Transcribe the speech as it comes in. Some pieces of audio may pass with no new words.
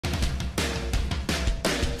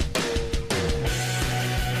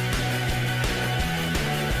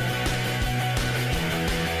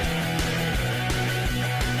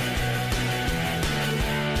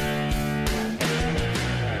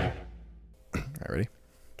All right, ready?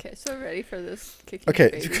 Okay, so ready for this kicking Okay,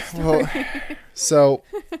 baby well, story. so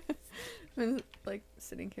I'm like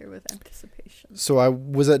sitting here with anticipation. so I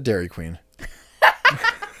was at Dairy Queen,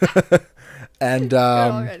 and Good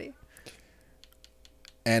already.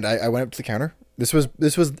 and I went up to the counter. This was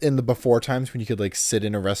in the before times when you could like sit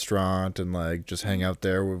in a restaurant and like just hang out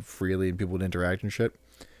there freely and people would interact and shit.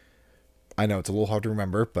 I know it's a little hard to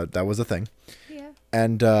remember, but that was a thing. Yeah.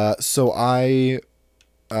 And so I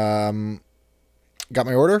got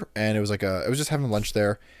my order, and it was like I was just having lunch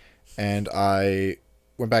there, and I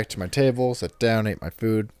went back to my table, sat down, ate my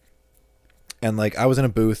food, and like I was in a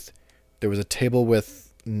booth. There was a table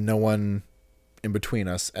with no one in between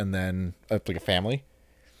us, and then like a family,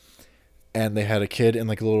 and they had a kid in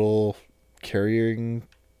like a little carrying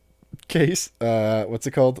case. What's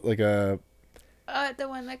it called? Like a The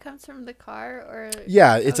one that comes from the car, or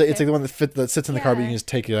yeah, it's okay. like the one that sits in the car, but you can just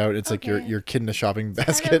take it out. It's like Okay. your kid in a shopping kind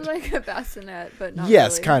basket. of like a bassinet, but not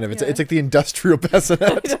Yes, really. kind of. Yeah. It's like the industrial bassinet.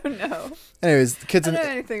 I don't know. Anyways, the kids I in don't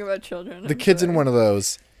know anything about children. the kids in one of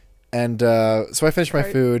those, and so I finished my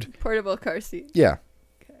food. Portable car seat. Yeah,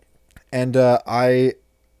 Okay. and I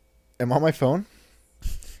am on my phone.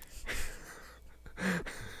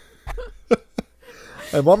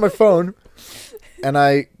 I'm on my phone, and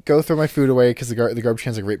I go throw my food away because the garbage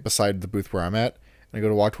can's like right beside the booth where I'm at. And I go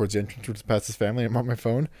to walk towards the entrance towards past his family. I'm on my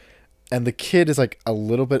phone, and the kid is like a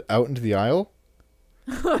little bit out into the aisle.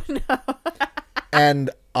 Oh no. And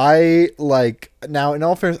I like now in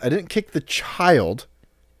all fairness, I didn't kick the child,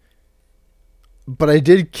 but I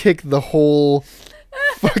did kick the whole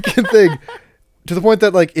fucking thing to the point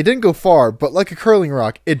that like it didn't go far, but like a curling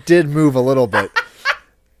rock, it did move a little bit.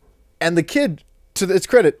 And the kid, to its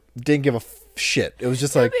credit, didn't give a shit. It was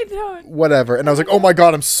just like They don't. whatever. And I was like, oh my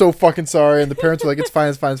god, I'm so fucking sorry. And the parents were like, it's fine,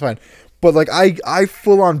 it's fine, it's fine. But like I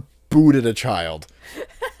full on booted a child.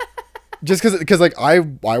 Just because like I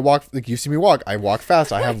walk, like you see me walk, I walk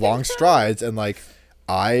fast, I have long strides, and like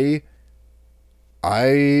I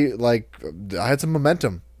had some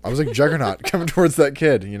momentum. I was like Juggernaut coming towards that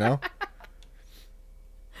kid, you know.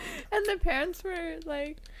 And the parents were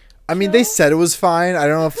like, I mean, they said it was fine. I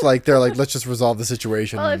don't know if like they're like, let's just resolve the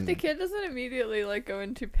situation. well, if the kid doesn't immediately like go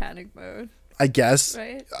into panic mode, I guess.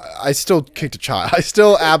 right? I still kicked a child. I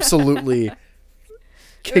still absolutely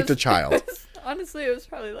kicked a child. Honestly, it was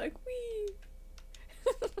probably like, wee.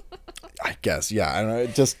 I guess, yeah. I don't know.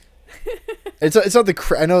 It just, it's not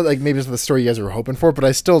the. I know, like maybe it's not the story you guys were hoping for, but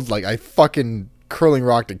I still like I fucking curling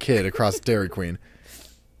rocked a kid across Dairy Queen.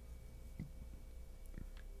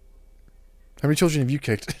 How many children have you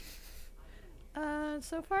kicked?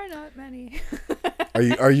 So far not many.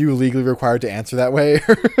 Are you legally required to answer that way?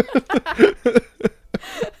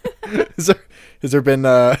 Has there been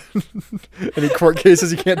any court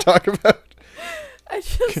cases you can't talk about? I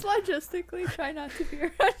just logistically try not to be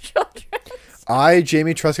around children. I,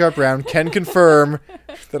 Jamie Truscott Brown, can confirm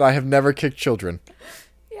that I have never kicked children.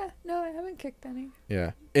 Yeah, no, I haven't kicked any.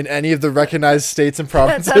 Yeah. In any of the recognized states and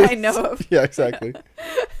provinces. That I know of. Yeah, exactly.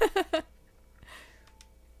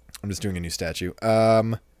 I'm just doing a new statue.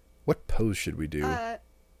 What pose should we do?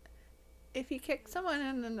 If you kick someone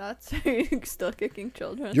in the nuts, are you still kicking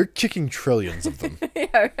children? You're kicking trillions of them.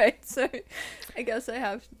 Yeah, right. So I guess I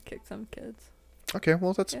have kicked some kids. Okay,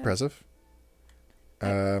 well, that's impressive.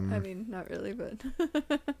 I mean, not really, but...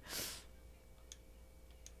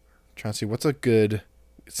 Trying to see what's a good...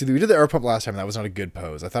 See, we did the air pump last time. That was not a good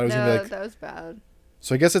pose. I thought it was going to be like... that was bad.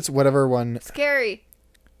 So I guess it's whatever one... Scary.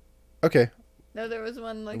 Okay. No, there was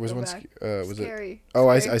one like was go one back. was Scary. it? Oh,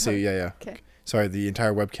 I Scary see. Yeah, yeah. Okay. Sorry, the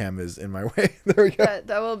entire webcam is in my way. There we go.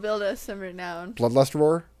 That will build us some renown. Bloodlust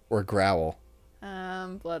roar or growl?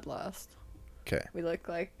 Bloodlust. Okay. We look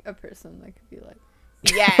like a person that could be like,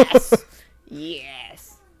 yes,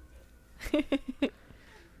 yes.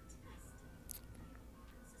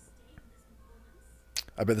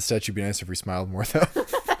 I bet the statue would be nice if we smiled more, though.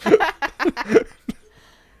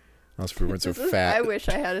 Unless we weren't so fat. I wish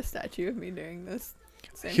I had a statue of me doing this.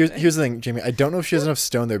 Here's the thing, Jamie. I don't know if she has enough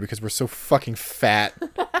stone there because we're so fucking fat.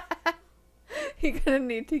 You're gonna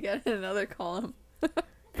need to get another column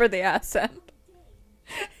for the ass end.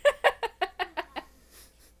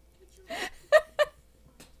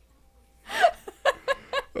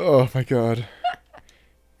 Oh my god.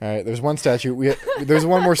 All right, there's one statue. There's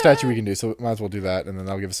one more statue we can do, so might as well do that, and then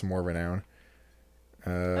that'll give us some more renown.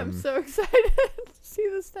 I'm so excited to see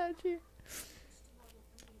the statue.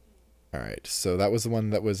 All right, so that was the one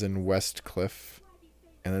that was in West Cliff,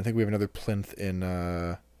 and I think we have another plinth in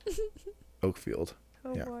Oakfield.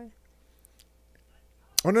 Oh boy.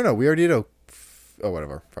 Oh no, we already did oh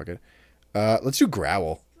whatever, fuck it. Let's do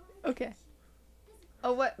growl. Okay.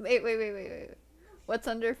 Oh what? Wait. What's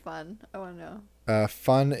under fun? I want to know.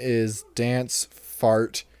 Fun is dance,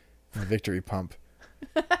 fart, and victory pump.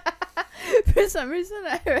 For some reason,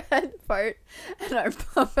 I read fart and our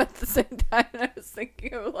pump at the same time. And I was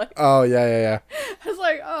thinking of like. Oh yeah. I was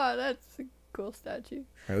like, oh, that's a cool statue. All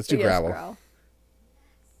right, let's do But yes, growl.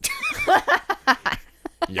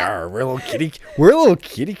 Yar, we're a little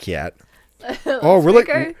kitty cat. Oh, we're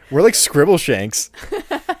like Scribble Shanks,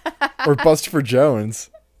 or Bustopher Jones,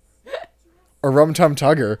 or Rum Tum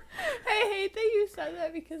Tugger. I hate that you said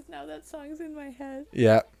that because now that song's in my head.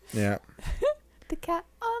 Yeah. The cat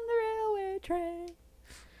on the railway train.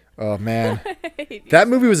 Oh man, that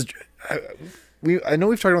movie was. I know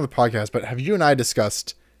we've talked on the podcast, but have you and I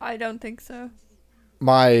discussed? I don't think so.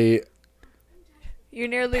 My You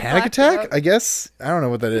nearly panic blacked attack? out. I guess I don't know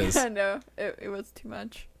what that is. Yeah, no, it was too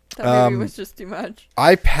much. That movie was just too much.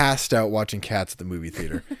 I passed out watching Cats at the movie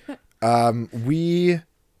theater.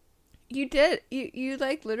 You did. You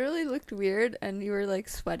like literally looked weird and you were like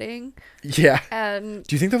sweating. Yeah. And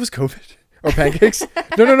Do you think that was COVID or pancakes?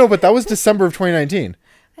 No. But that was December of 2019.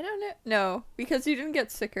 I don't know. No, because you didn't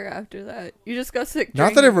get sicker after that. You just got sick.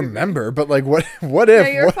 Not that I remember, but like, what if?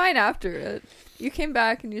 No, you were fine after it. You came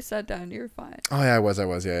back and you sat down. You were fine. Oh yeah, I was.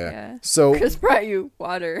 Yeah. Yeah. So Chris brought you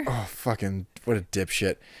water. Oh fucking what a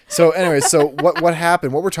dipshit. So anyway, so what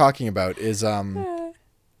happened? What we're talking about is we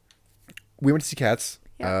went to see Cats.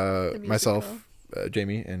 The Myself,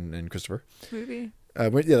 Jamie, and Christopher. Movie.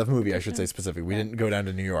 The movie I should say specifically. We didn't go down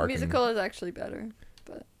to New York. The musical is actually better,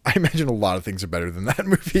 but I imagine a lot of things are better than that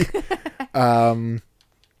movie. And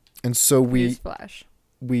so we Newsflash.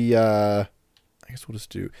 I guess we'll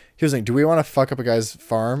just do. Here's the thing: do we want to fuck up a guy's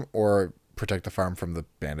farm or protect the farm from the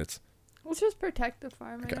bandits? Let's just protect the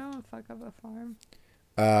farm. Okay. I don't want to fuck up a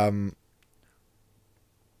farm.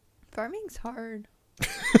 Farming's hard.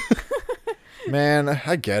 Man,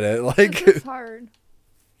 I get it. Like, It's hard.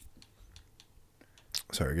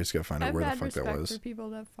 sorry, I just gotta find out I've where the had fuck that respect was. for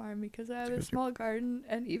people that farm because I have a small garden,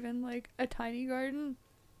 and even like a tiny garden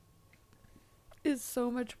is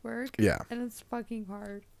so much work. Yeah. And it's fucking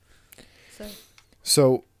hard.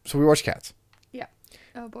 So we watched Cats. Yeah.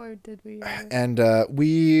 Oh boy, did we. And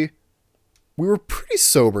we were pretty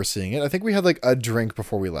sober seeing it. I think we had like a drink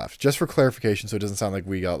before we left, just for clarification, so it doesn't sound like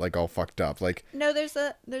we got like all fucked up. Like, No, there's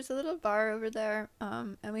a little bar over there,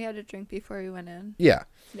 and we had a drink before we went in. yeah.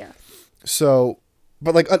 Yeah. So,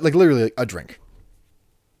 but like literally like a drink.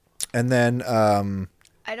 And then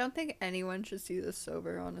I don't think anyone should see this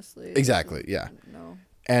sober, honestly. exactly, yeah. No.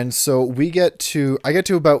 And so I get to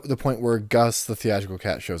about the point where Gus, the theatrical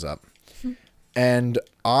cat, shows up. And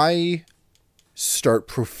I start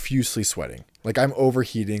profusely sweating. Like, I'm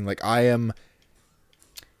overheating. Like, I am...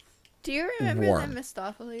 Do you remember warm. the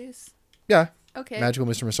Mistopheles? Yeah. Okay. Magical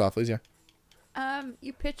Mr. Mistopheles, yeah.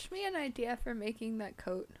 You pitched me an idea for making that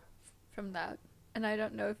coat from that. And I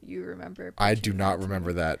don't know if you remember. I do pitching not that to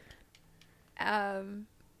remember me. that.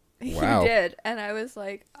 You did. And I was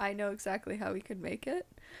like, I know exactly how we could make it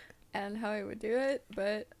and how I would do it,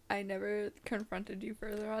 but I never confronted you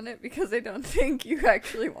further on it because I don't think you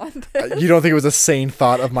actually wanted it. You don't think it was a sane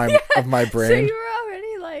thought of my of my So brain? you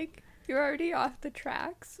were already off the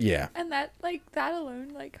tracks. Yeah. And that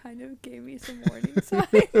alone kind of gave me some warning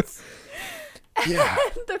signs. Yeah.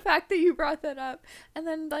 And the fact that you brought that up, and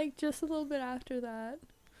then just a little bit after that,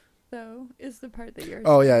 though, is the part that you're.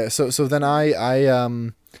 Oh yeah. So then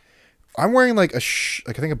I'm wearing like I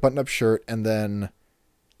think a button up shirt, and then.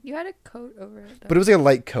 You had a coat over it, though. But it was like a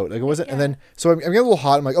light coat. Like it wasn't. Yeah. And then so I'm getting a little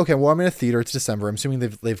hot. I'm like, okay, well I'm in a theater. It's December. I'm assuming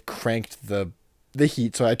they've cranked the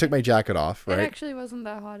heat. So I took my jacket off. Right. It actually wasn't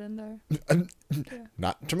that hot in there. Yeah.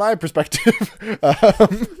 Not to my perspective.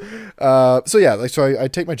 So yeah, so I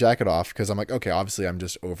take my jacket off because I'm like, okay, obviously I'm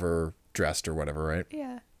just overdressed or whatever, right?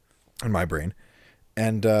 Yeah. In my brain,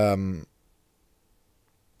 and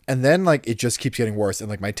then like it just keeps getting worse, and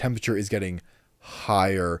like my temperature is getting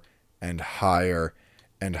higher and higher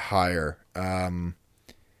and higher,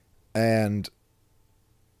 and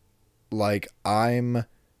like I'm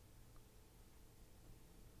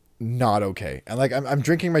not okay, and like I'm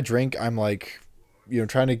drinking my drink. I'm like,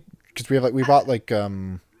 trying to, because we bought like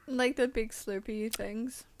the big Slurpee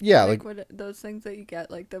things. Yeah, what those things that you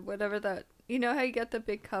get, like the whatever that, how you get the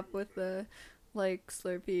big cup with the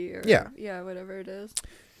Slurpee or yeah whatever it is.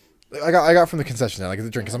 I got from the concession stand, like the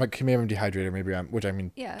drink, because I'm like, maybe I'm dehydrated, maybe which I mean,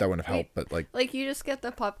 yeah, that wouldn't have helped, but like you just get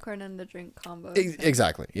the popcorn and the drink combo.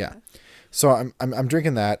 Exactly, yeah. So I'm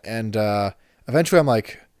drinking that, and eventually I'm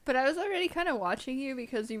like. But I was already kind of watching you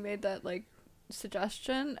because you made that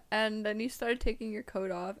suggestion, and then you started taking your coat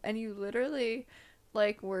off, and you literally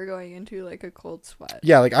like we're going into like a cold sweat.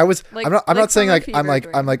 Yeah, like I was. Like, I'm not saying from a like I'm fever like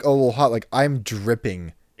dream. I'm like oh a little hot. Like I'm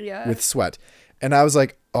dripping Yeah. with sweat, and I was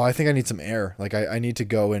like, oh, I think I need some air. Like I need to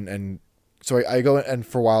go and so I go and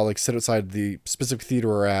for a while like sit outside the specific theater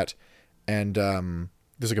we're at, and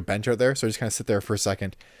there's like a bench out there, so I just kind of sit there for a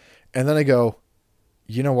second, and then I go,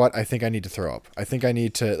 you know what? I think I need to throw up. I think I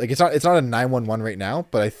need to like it's not a 911 right now,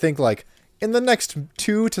 but I think like in the next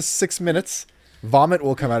 2 to 6 minutes, vomit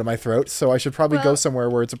will come out of my throat, so I should probably go Well- somewhere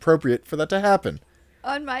where it's appropriate for that to happen.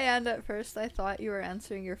 On my end, at first, I thought you were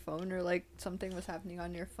answering your phone or like something was happening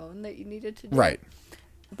on your phone that you needed to do. Right.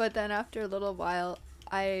 But then after a little while,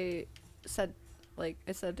 I said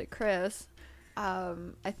to Chris,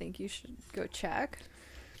 I think you should go check.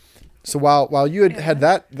 So while you had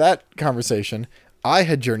that conversation, I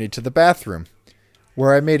had journeyed to the bathroom,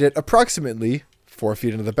 where I made it approximately 4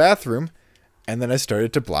 feet into the bathroom, and then I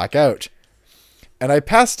started to black out. And I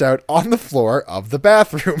passed out on the floor of the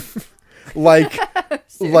bathroom. like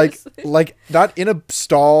Seriously? not in a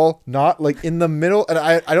stall, not like in the middle. And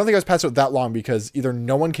I don't think I was passed out that long because either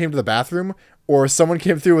no one came to the bathroom or someone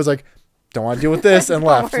came through and was like, don't want to deal with this and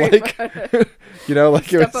left. worry Like, about it. you know, like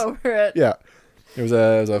Step it was, over it. yeah, it was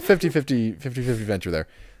a 50-50 venture there.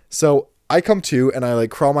 So I come to and I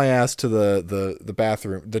like crawl my ass to the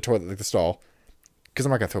bathroom, the toilet, like the stall, because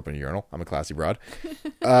I'm not gonna throw up in a urinal. I'm a classy broad.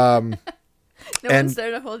 No and- one's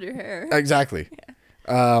there to hold your hair. Exactly.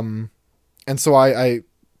 And so I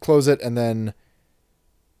close it, and then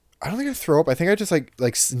I don't think I throw up. I think I just like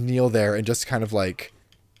kneel there and just kind of like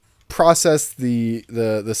process the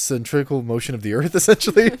centrifugal motion of the earth,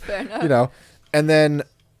 essentially. Fair enough. You know. And then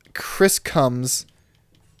Chris comes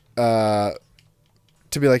to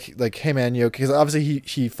be like, hey man, you okay? Because obviously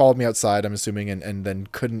he followed me outside, I'm assuming, and then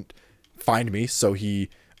couldn't find me, so he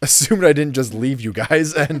assumed I didn't just leave you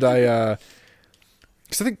guys, and I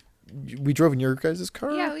because I think we drove in your guys'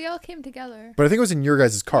 car. Yeah, we all came together. But I think it was in your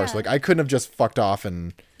guys' car, so Yeah. like I couldn't have just fucked off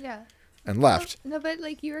and Yeah. left. No, but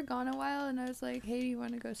like you were gone a while, and I was like, "Hey, do you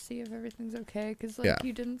want to go see if everything's okay?" Because like Yeah.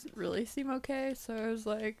 you didn't really seem okay, so I was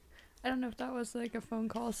like, I don't know if that was like a phone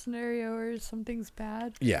call scenario or something's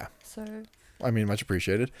bad. Yeah, So I mean, much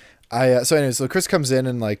appreciated. So anyway, so Chris comes in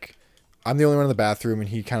and like I'm the only one in the bathroom, and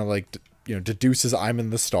he kind of like deduces I'm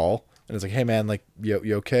in the stall, and it's like, hey man, like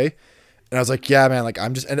you okay? And I was like, yeah, man, like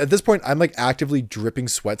I'm just, and at this point I'm like actively dripping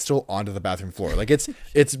sweat still onto the bathroom floor. Like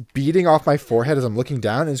it's beating off my forehead as I'm looking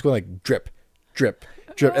down, and it's going like drip, drip,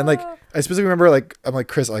 drip. And like, I specifically remember like, I'm like,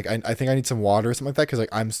 Chris, like I think I need some water or something like that. Cause like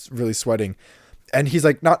I'm really sweating. And he's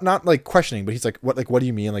like, not like questioning, but he's like, what do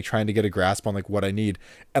you mean? Like trying to get a grasp on like what I need.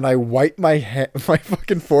 And I wipe my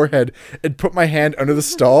fucking forehead and put my hand under the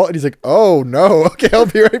stall. And he's like, oh no. Okay. I'll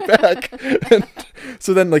be right back. And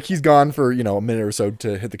so then like he's gone for, a minute or so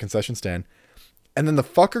to hit the concession stand. And then the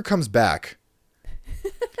fucker comes back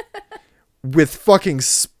with fucking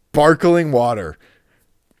sparkling water.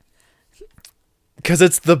 Cause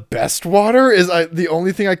it's the best water is the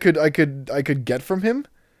only thing I could get from him.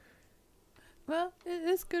 well, it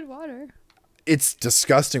is good water. It's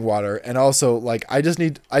disgusting water, and also like I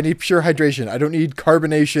need pure hydration. I don't need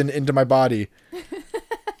carbonation into my body.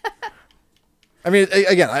 I mean,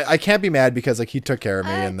 again, I can't be mad because like he took care of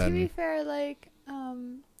me, and To be then fair, like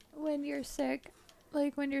when you're sick,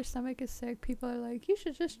 like when your stomach is sick, people are like, you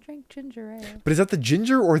should just drink ginger ale. but is that the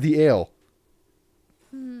ginger or the ale?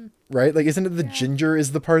 Right? Like, isn't it the Yeah. ginger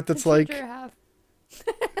is the part that's The like ginger half.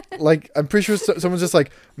 like I'm pretty sure someone's just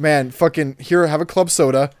like, man, fucking here, have a club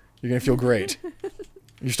soda. You're gonna feel great.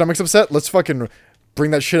 Your stomach's upset. Let's fucking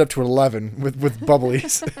bring that shit up to an 11 with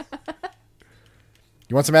bubblies.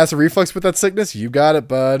 You want some acid reflux with that sickness? You got it,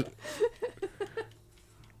 bud.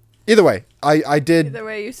 Either way, I did. Either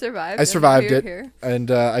way, you survived. I and survived you're it, here.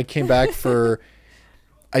 and I came back for.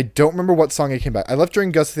 I don't remember what song I came back. I left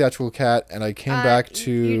during Gus the Theatrical Cat, and I came back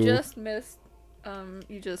to. You just missed.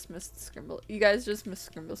 You just missed Scrimble. You guys just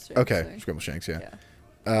missed Scrimble Shanks. Okay, thing. Scramble Shanks, yeah. Yeah.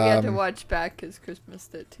 We had to Um, watch back because Chris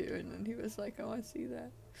missed it too, and then he was like, "I want to see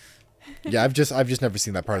that." yeah, I've just never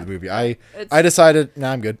seen that part of the movie. I It's, decided,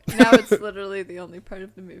 nah, I'm good. now it's literally the only part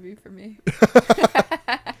of the movie for me.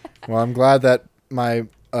 Well, I'm glad that my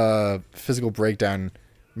physical breakdown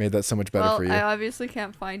made that so much better Well, for you. I obviously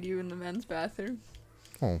can't find you in the men's bathroom.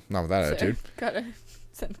 Oh, not with that So attitude. gotta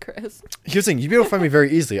send Chris. Here's the thing, you'd be able to find me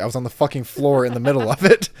very easily. I was on the fucking floor in the middle of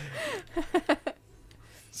it.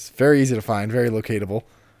 It's very easy to find, very locatable.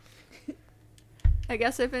 I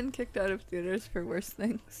guess I've been kicked out of theaters for worse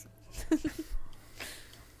things.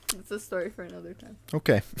 It's a story for another time.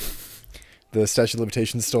 Okay. The statute of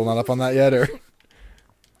limitations still not up on that yet, or?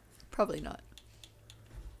 Probably not.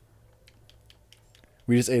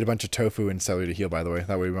 We just ate a bunch of tofu and celery to heal, by the way.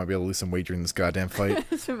 That way we might be able to lose some weight during this goddamn fight.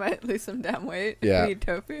 So we might lose some damn weight. Yeah. We eat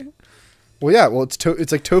tofu. Well, yeah. Well,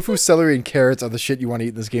 it's like tofu, celery, and carrots are the shit you want to eat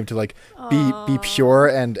in this game to like be pure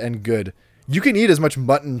and good. You can eat as much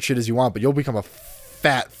mutton shit as you want, but you'll become a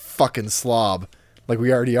fat fucking slob, like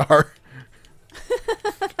we already are.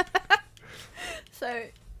 So,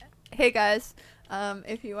 hey guys,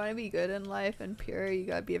 if you want to be good in life and pure, you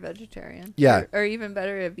gotta be a vegetarian. Yeah. Or even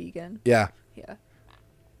better, a vegan. Yeah. Yeah.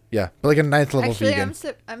 Yeah, but like a ninth level Actually, vegan.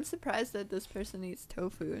 I'm surprised that this person eats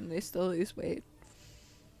tofu and they still lose weight.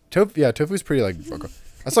 Tofu's pretty like.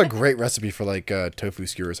 I saw a great recipe for like tofu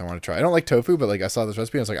skewers. I want to try. I don't like tofu, but like I saw this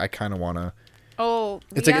recipe, and I was like, I kind of want to. Oh,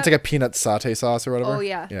 it's like a peanut satay sauce or whatever. Oh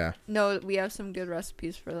yeah. Yeah. No, we have some good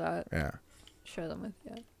recipes for that. Yeah. Share them with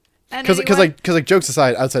you. Because jokes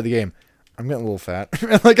aside, outside the game, I'm getting a little fat.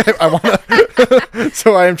 And like I want to,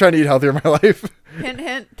 so I am trying to eat healthier in my life. Hint,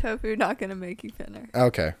 hint. Tofu not gonna make you thinner.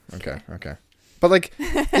 Okay. But like,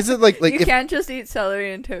 is it like you can't just eat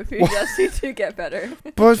celery and tofu. You just need to get better.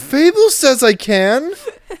 But Fable says I can.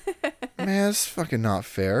 Man, it's fucking not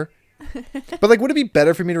fair. But like, would it be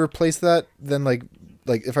better for me to replace that than like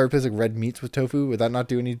if I replace like red meats with tofu? Would that not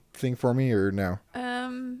do anything for me or no?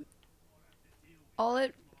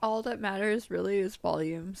 All that matters really is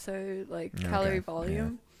volume. So like calorie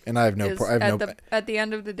volume. Yeah. And I have no. At the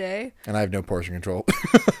end of the day. And I have no portion control.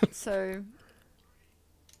 So.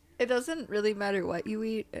 It doesn't really matter what you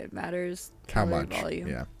eat. It matters how much volume.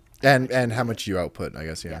 Yeah. And how much you output, I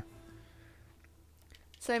guess, yeah.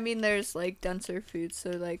 So I mean there's like denser foods,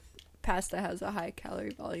 so like pasta has a high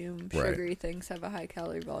calorie volume, sugary things have a high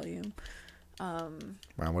calorie volume. Wow,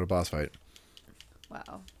 what a boss fight.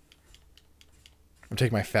 Wow. I'm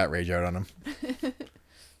taking my fat rage out on him.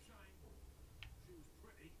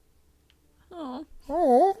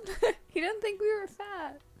 Oh. He didn't think we were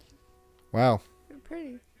fat. Wow. We're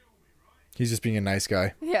pretty. He's just being a nice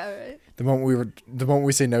guy. Yeah, right. The moment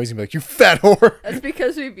we say no, he's gonna be like, "You fat whore." That's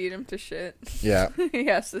because we beat him to shit. Yeah. He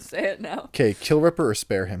has to say it now. Okay, kill Ripper or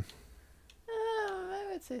spare him? I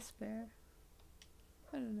would say spare.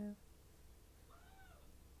 I don't know.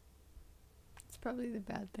 It's probably the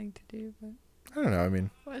bad thing to do, but I don't know. I mean,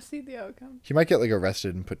 I want to see the outcome. He might get like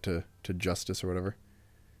arrested and put to justice or whatever.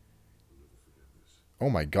 Oh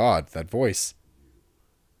my God, that voice.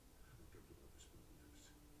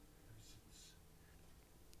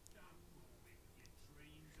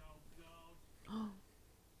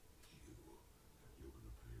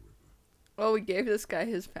 Oh, we gave this guy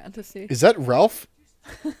his fantasy. Is that Ralph?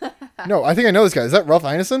 No, I think I know this guy. Is that Ralph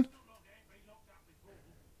Ineson?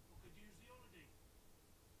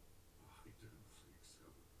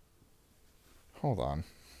 Hold on.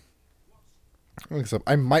 Look this up.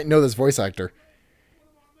 I might know this voice actor.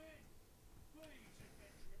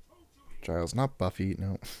 Giles, not Buffy.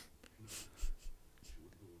 No.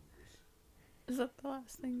 Is that the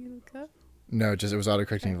last thing you look up? No, just it was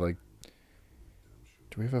autocorrecting. Like,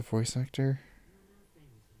 do we have a voice actor?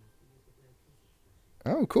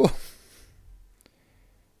 Oh, cool.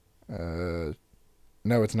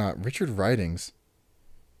 No, it's not. Richard Ridings.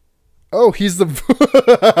 Oh, he's the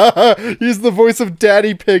he's the voice of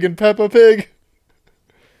Daddy Pig and Peppa Pig.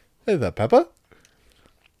 Hey, that Peppa?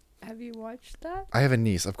 Have you watched that? I have a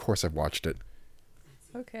niece. Of course, I've watched it.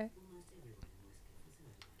 Okay.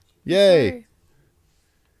 Yay! Sorry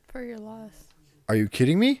for your loss. Are you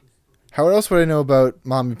kidding me? How else would I know about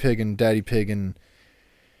Mommy Pig and Daddy Pig and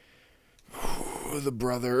the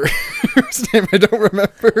brother whose name I don't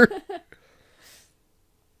remember?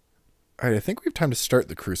 Alright, I think we have time to start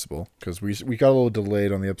the Crucible, because we got a little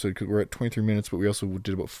delayed on the episode because we're at 23 minutes, but we also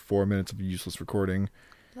did about 4 minutes of useless recording.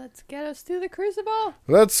 Let's get us through the Crucible.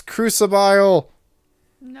 Let's Crucible!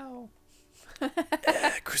 No.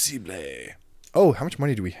 Crucible. Oh, how much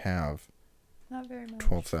money do we have? Not very much.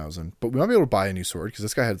 12,000. But we might be able to buy a new sword, because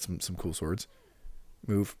this guy had some cool swords.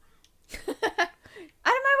 Move. Out of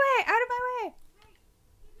my way! Out of my way!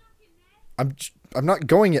 I'm not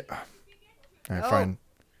going yet. Alright, fine.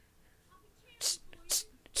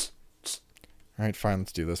 Alright, fine,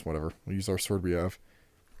 let's do this, whatever. We'll use our sword we have.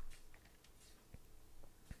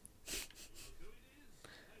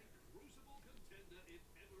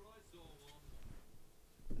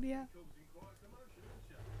 Yeah.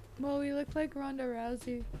 Well, we look like Ronda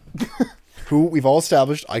Rousey. Who we've all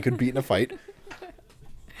established I could beat in a fight.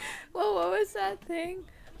 Well, what was that thing?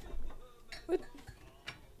 With,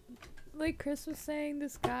 like Chris was saying,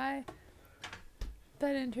 this guy,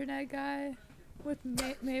 that internet guy with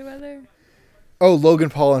Mayweather. Oh, Logan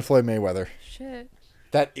Paul and Floyd Mayweather. Shit.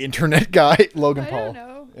 That internet guy, Logan Paul. I don't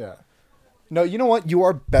know. Yeah. No, you know what? You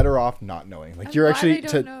are better off not knowing. Like, I'm you're glad actually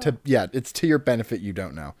I don't know. yeah, it's to your benefit you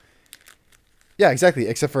don't know. Yeah, exactly.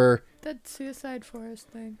 Except for That suicide forest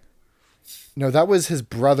thing. no, that was his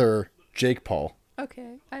brother Jake Paul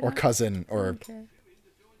Okay. or cousin or Okay.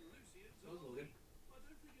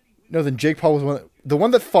 no. Then Jake Paul was the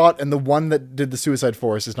one that fought, and the one that did the suicide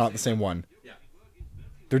forest is not the same one. Yeah.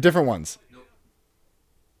 They're different ones. Nope.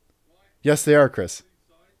 Yes, they are, Chris.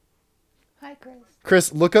 Hi, Chris.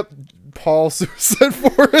 Chris, look up Paul Suicide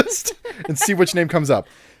Forest and see which name comes up.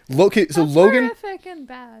 Okay, so That's Logan, horrific and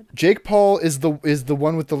bad. Jake Paul is the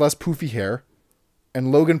one with the less poofy hair,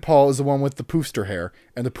 and Logan Paul is the one with the poofster hair.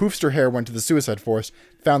 And the poofster hair went to the Suicide Forest,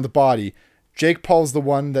 found the body. Jake Paul's the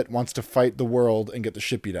one that wants to fight the world and get the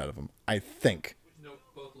shit beat out of him. I think. No,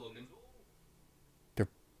 both Logan. They're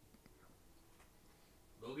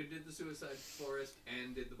Logan did the suicide forest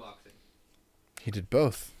and did the boxing. he did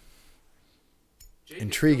both. Jake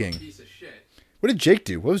Intriguing. Is still a piece of shit. What did Jake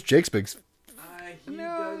do? What was Jake's big? He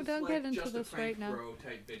No, does, don't like, get into just a this prank right now. bro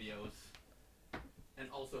type videos, and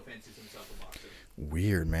also fancies himself a boxer.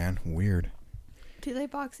 Weird, man. Weird. Do they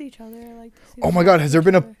box each other? Like Oh my God! Has there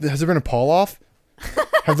been a Paul off?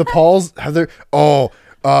 Have the Pauls? Have there? Oh,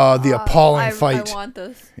 the appalling fight. I want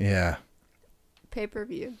this Yeah.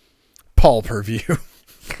 pay-per-view. Paul per view.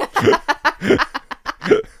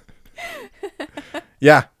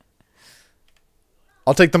 Yeah.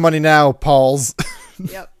 I'll take the money now, Pauls.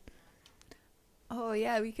 Yep. Oh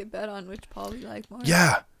yeah, we could bet on which Paul we like more.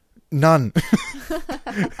 Yeah. None. All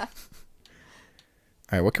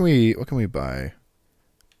right, what can we buy?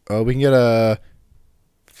 Oh, we can get a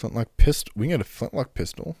flintlock pistol. We can get a flintlock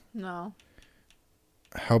pistol. No.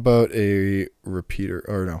 How about a repeater?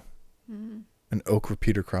 Or no. Mm, An oak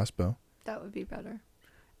repeater crossbow. that would be better.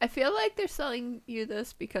 I feel like they're selling you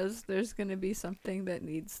this because there's gonna be something that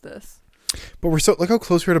needs this. But look how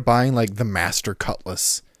close we are to buying like the master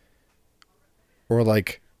cutlass. Or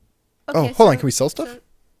like Okay, hold on, can we sell stuff?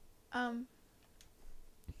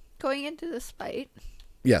 Going into this fight,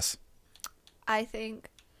 Yes. I think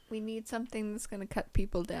we need something that's gonna cut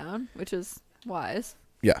people down, which is wise.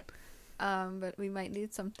 Yeah. But we might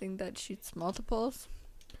need something that shoots multiples.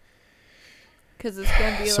 Because it's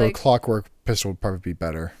gonna be So like a clockwork pistol would probably be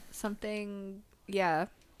better. something, yeah.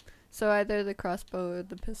 So either the crossbow or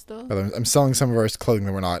the pistol. But I'm selling some of our clothing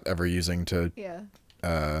that we're not ever using to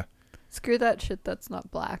Yeah. Screw that shit that's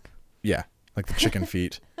not black. yeah, like the chicken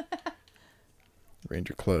feet.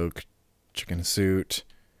 Ranger cloak, chicken suit.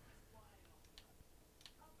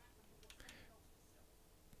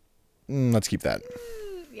 Let's keep that.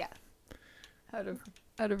 Yeah. Out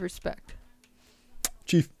of respect.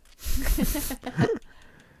 Chief.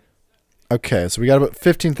 Okay, so we got about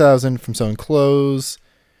 15,000 from selling clothes.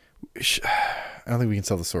 I don't think we can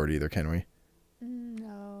sell the sword either, can we?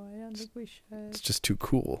 No, I don't think we should. It's just too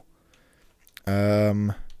cool. We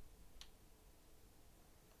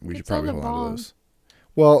should sell probably the hold on to bomb. those.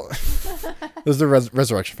 Well, those are the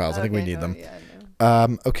resurrection files. I think we Okay, need no, them. Yeah, I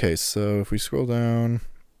know. Okay, so if we scroll down.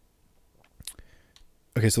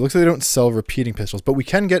 Okay, so it looks like they don't sell repeating pistols, but we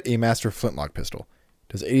can get a master flintlock pistol.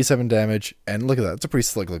 Does 87 damage, and look at that. It's a pretty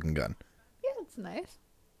slick looking gun. Yeah, it's nice.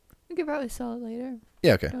 We could probably sell it later.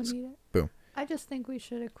 Yeah, okay. Don't need it. Boom. I just think we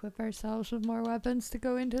should equip ourselves with more weapons to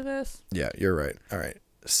go into this. Yeah, you're right. All right.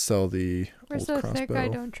 Sell the We're old so crossbow. thick, I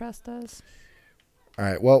don't trust us. All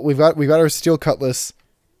right. Well, we've got our steel cutlass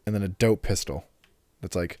and then a dope pistol.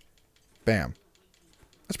 That's like bam.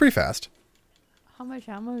 That's pretty fast. How much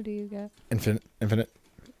ammo do you get? Infinite.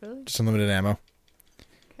 Really? Just unlimited ammo.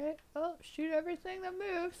 Okay. Well, shoot everything that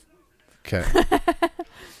moves. Okay.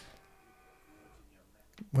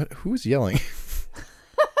 What? Who's yelling?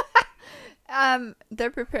 They're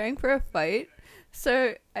preparing for a fight.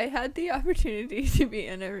 So I had the opportunity to be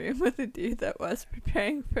in a room with a dude that was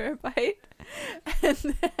preparing for a fight.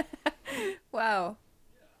 And wow.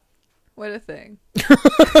 What a thing.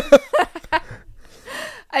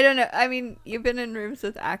 I don't know. I mean, you've been in rooms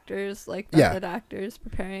with actors, like method actors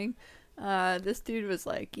preparing. This dude was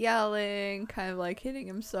like yelling, kind of like hitting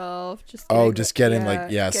himself, just getting,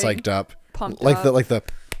 psyched up. Pumped like up. the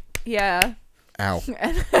Yeah. ow.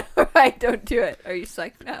 And right, don't do it. Are you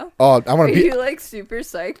psyched now? Oh, I want Are to beat you like super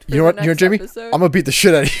psyched? For You know what, the you know next Jamie? episode? I'm gonna beat the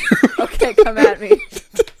shit out of you. Okay, come at me.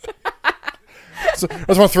 So, I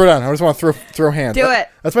just want to throw down. I just want to throw hands. Do it.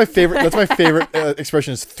 That's my favorite. That's my favorite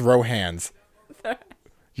expression is throw hands.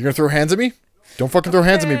 You're gonna throw hands at me? Don't fucking throw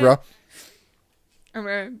hands at me, bro. I'm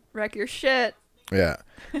gonna wreck your shit. Yeah.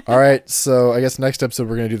 All right. So I guess next episode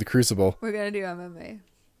we're gonna do the Crucible. We're gonna do MMA.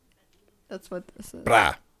 That's what this is.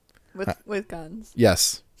 Blah. With guns.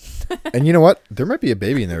 Yes. And you know what? There might be a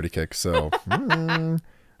baby in there to kick. So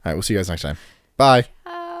right, we'll see you guys next time. Bye.